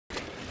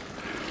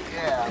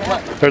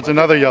There's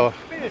another yellow.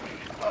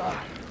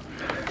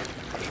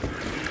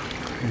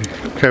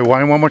 Okay,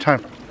 one more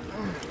time.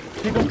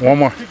 One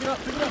more.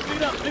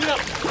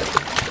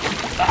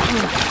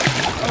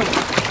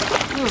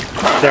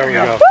 There we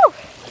go.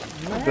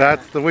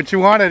 That's what you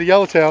wanted, a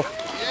yellowtail.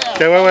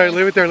 Okay, wait,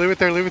 leave it there.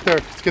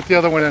 Let's get the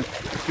other one in.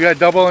 You got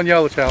double and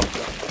yellowtail.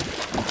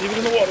 Leave it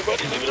in the water,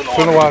 buddy. Leave it in the water. Put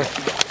it in the water.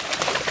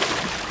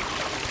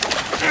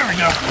 There we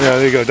go. Yeah,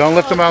 there you go. Don't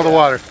lift them out of the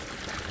water.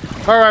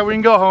 All right, we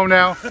can go home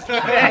now. Off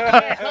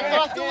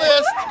the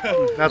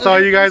list. That's all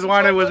you guys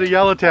wanted was a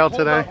yellowtail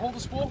today. Hold the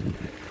spool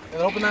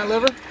and open that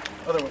lever.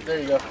 Other one. There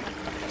you go.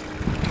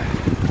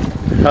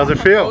 How's it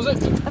feel? It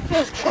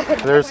feels good.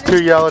 There's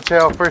two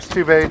yellowtail, first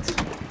two baits.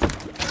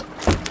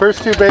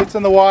 First two baits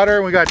in the water,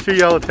 and we got two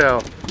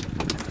yellowtail.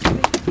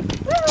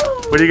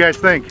 What do you guys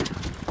think?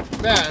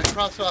 Man, I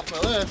crossed it off my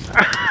list.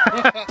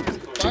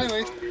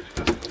 Finally.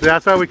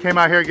 That's why we came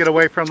out here to get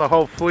away from the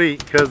whole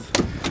fleet, because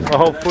the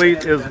whole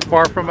fleet is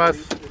far from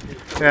us,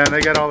 and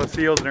they got all the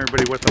seals and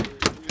everybody with them.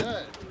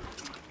 Good.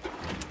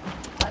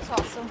 That's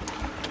awesome.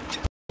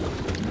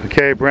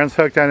 Okay, Brent's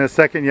hooked on his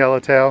second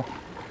yellowtail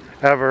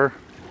ever.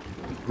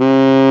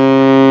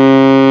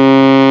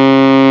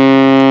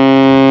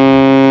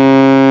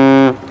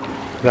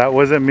 That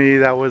wasn't me,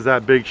 that was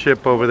that big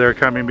ship over there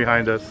coming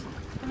behind us.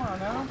 Come on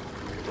now.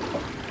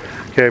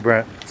 Okay,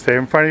 Brent, stay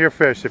in front of your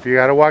fish. If you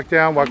gotta walk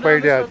down, walk by your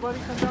dad. Come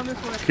down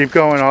this way. Keep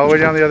going all the way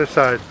down the other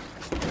side.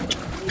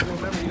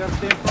 Remember, you gotta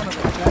stay in front of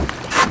it,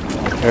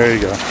 okay? There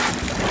you go.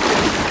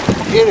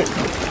 Get it.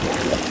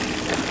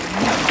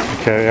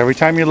 Okay, every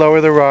time you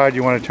lower the rod,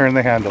 you want to turn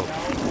the handle.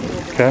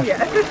 Okay?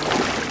 Yeah.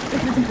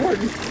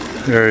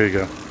 There you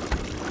go.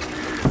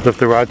 Lift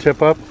the rod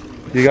tip up.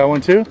 You got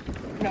one too?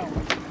 No.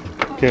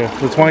 Okay,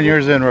 let's wind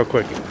yours in real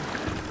quick. Keep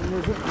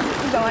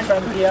going.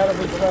 Trying to be out of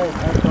his way.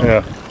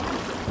 Yeah.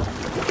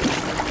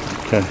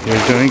 Okay,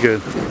 you're doing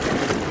good.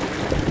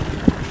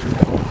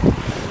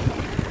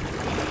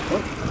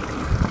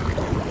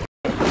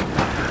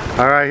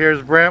 All right,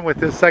 here's Brent with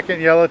his second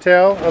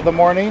yellowtail of the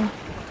morning.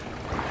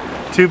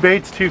 Two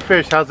baits, two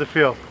fish. How's it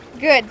feel?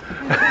 Good.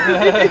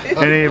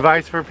 Any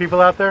advice for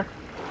people out there?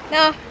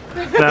 No.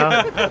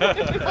 No?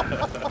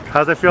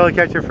 How's it feel to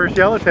catch your first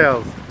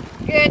yellowtails?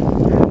 Good.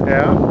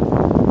 Yeah?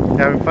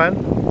 Having fun?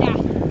 Yeah.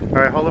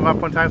 All right, hold them up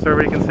one time so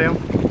everybody can see them.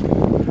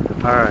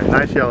 All right,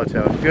 nice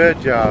yellowtail.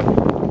 Good job.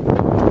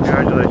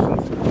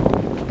 Congratulations.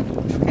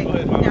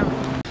 Okay. Now.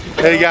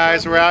 Hey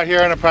guys, we're out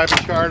here on a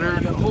private charter.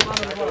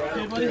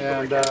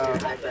 And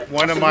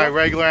one of my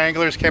regular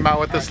anglers came out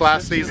with us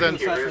last season.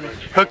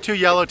 Hooked two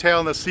yellowtail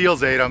and the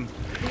seals ate them.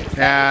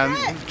 And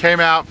came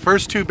out,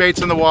 first two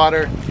baits in the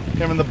water.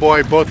 Him and the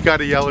boy both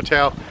got a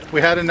yellowtail.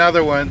 We had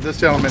another one, this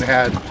gentleman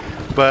had,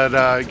 but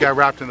it got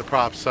wrapped in the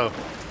props. So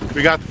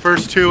we got the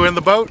first two in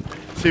the boat.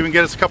 See if we can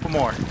get us a couple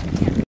more.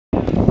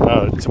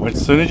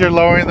 As soon as you're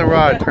lowering the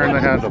rod, turn the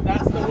handle.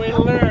 That's the way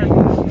to learn.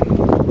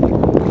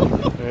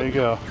 There you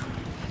go.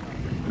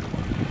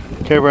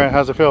 Okay, Brent,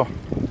 how's it feel?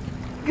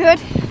 Good.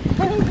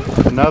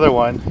 Another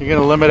one. You're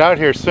gonna limit out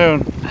here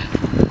soon.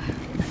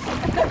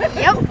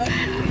 Yep.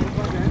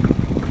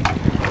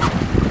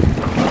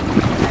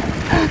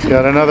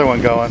 Got another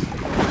one going.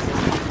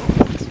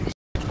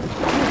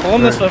 Pull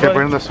him this way, Okay, buddy.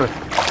 bring him this way.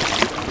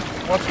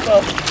 Watch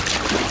yourself.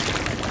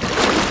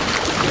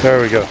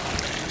 There we go.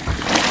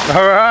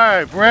 All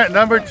right, Brent,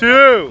 number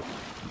two.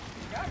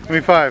 Give me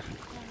five.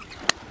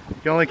 You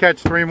can only catch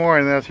three more,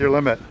 and that's your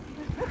limit.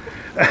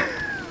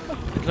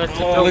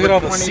 Oh, look at all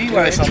the sea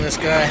lice on this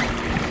guy.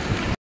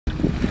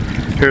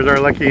 Here's our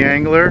lucky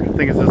angler. I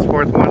think it's his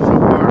fourth one so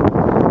far.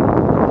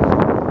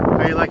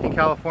 How are you liking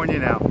California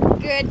now?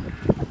 Good.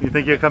 You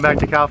think you'll come back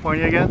to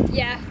California again?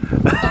 Yeah.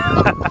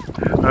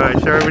 All right,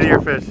 show everybody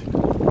your fish.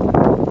 All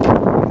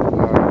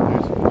right,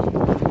 nice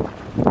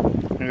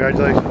fish.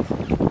 Congratulations.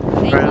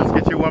 All right, let's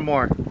get you one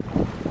more.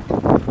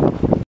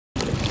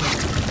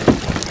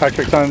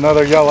 Patrick's on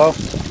another yellow.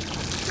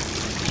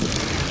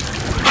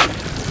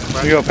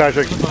 There you go,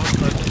 Patrick.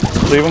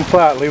 Leave them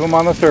flat, leave them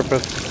on the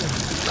surface.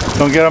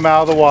 Don't get them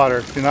out of the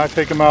water. Do not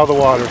take them out of the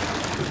water.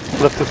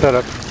 Lift the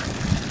setup.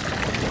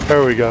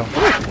 There we go.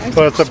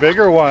 Well, it's a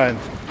bigger one.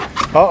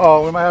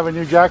 Uh-oh, we might have a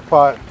new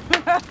jackpot.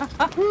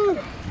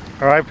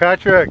 All right,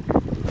 Patrick.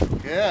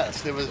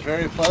 Yes, it was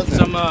very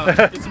pleasant.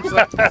 Get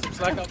some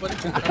slack out, buddy.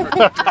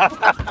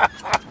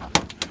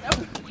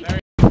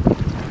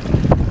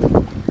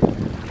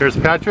 Here's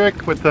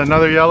Patrick with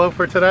another yellow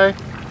for today.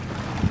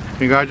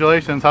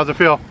 Congratulations. How's it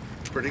feel?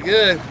 Pretty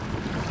good.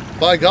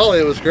 By golly,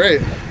 it was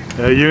great.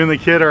 You and the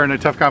kid are in a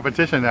tough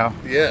competition now.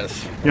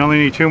 Yes. You only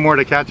need two more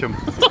to catch him.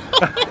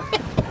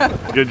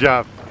 Good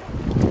job.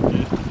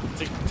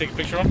 Take a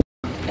picture of him.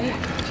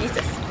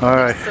 Jesus. All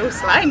right. So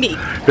slimy.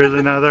 Here's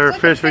another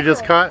fish we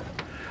just caught.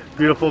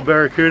 Beautiful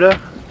barracuda.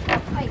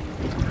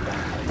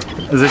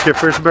 Is this your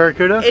first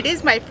barracuda? It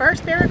is my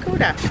first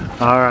barracuda.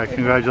 All right,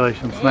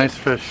 congratulations. Nice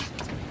fish.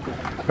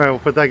 All right, we'll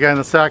put that guy in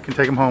the sack and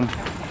take him home.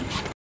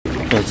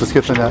 Let's just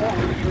get the net.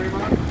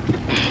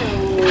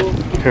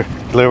 Here,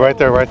 lay right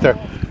there, right there.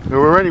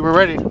 We're ready, we're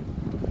ready.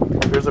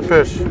 Here's a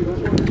fish.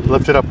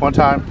 Lift it up one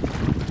time.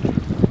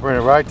 Bring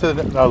it right to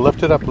the, no,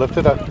 lift it up, lift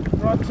it up.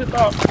 Rod tip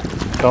up.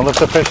 Don't lift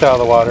the fish out of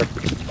the water.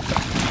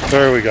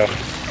 There we go.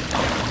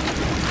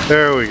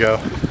 There we go.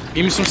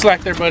 Give me some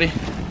slack there, buddy.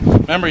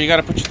 Remember, you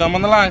gotta put your thumb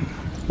on the line.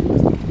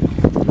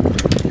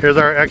 Here's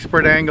our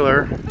expert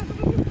angler. I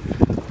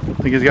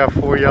think he's got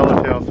 4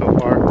 yellowtail so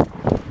far.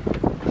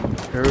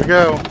 Here we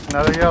go,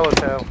 another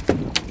yellowtail.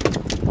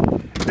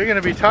 You're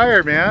gonna be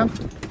tired, man.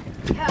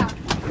 Yeah.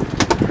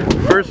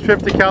 First trip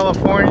to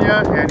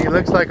California, and he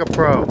looks like a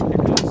pro.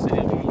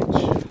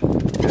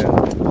 Yeah.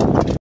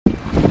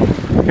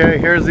 Okay,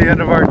 here's the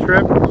end of our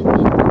trip.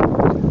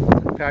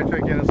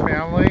 Patrick and his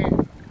family.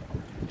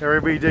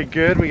 Everybody did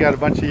good. We got a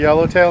bunch of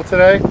yellowtail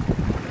today.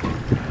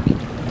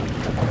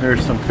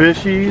 There's some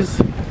fishies.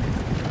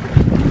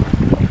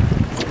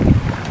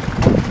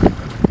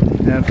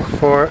 And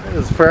for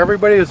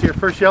everybody, it was your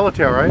first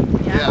yellowtail, right?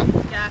 Yeah.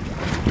 Yeah.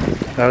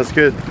 That was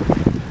good.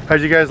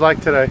 How'd you guys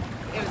like today?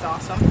 It was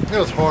awesome. It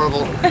was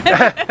horrible.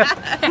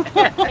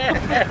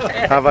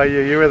 How about you?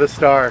 You were the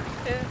star.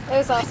 It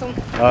was awesome.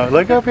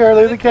 Look up here,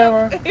 leave the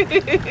camera. Be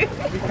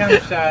kind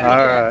of shy.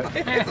 All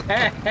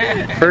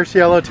right. First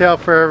yellowtail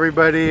for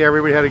everybody.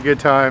 Everybody had a good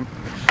time.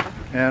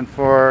 And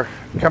for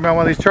coming on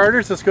one of these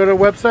charters, let's go to the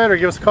website or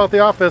give us a call at the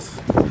office.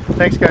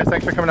 Thanks, guys.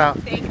 Thanks for coming out.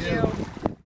 Thank you.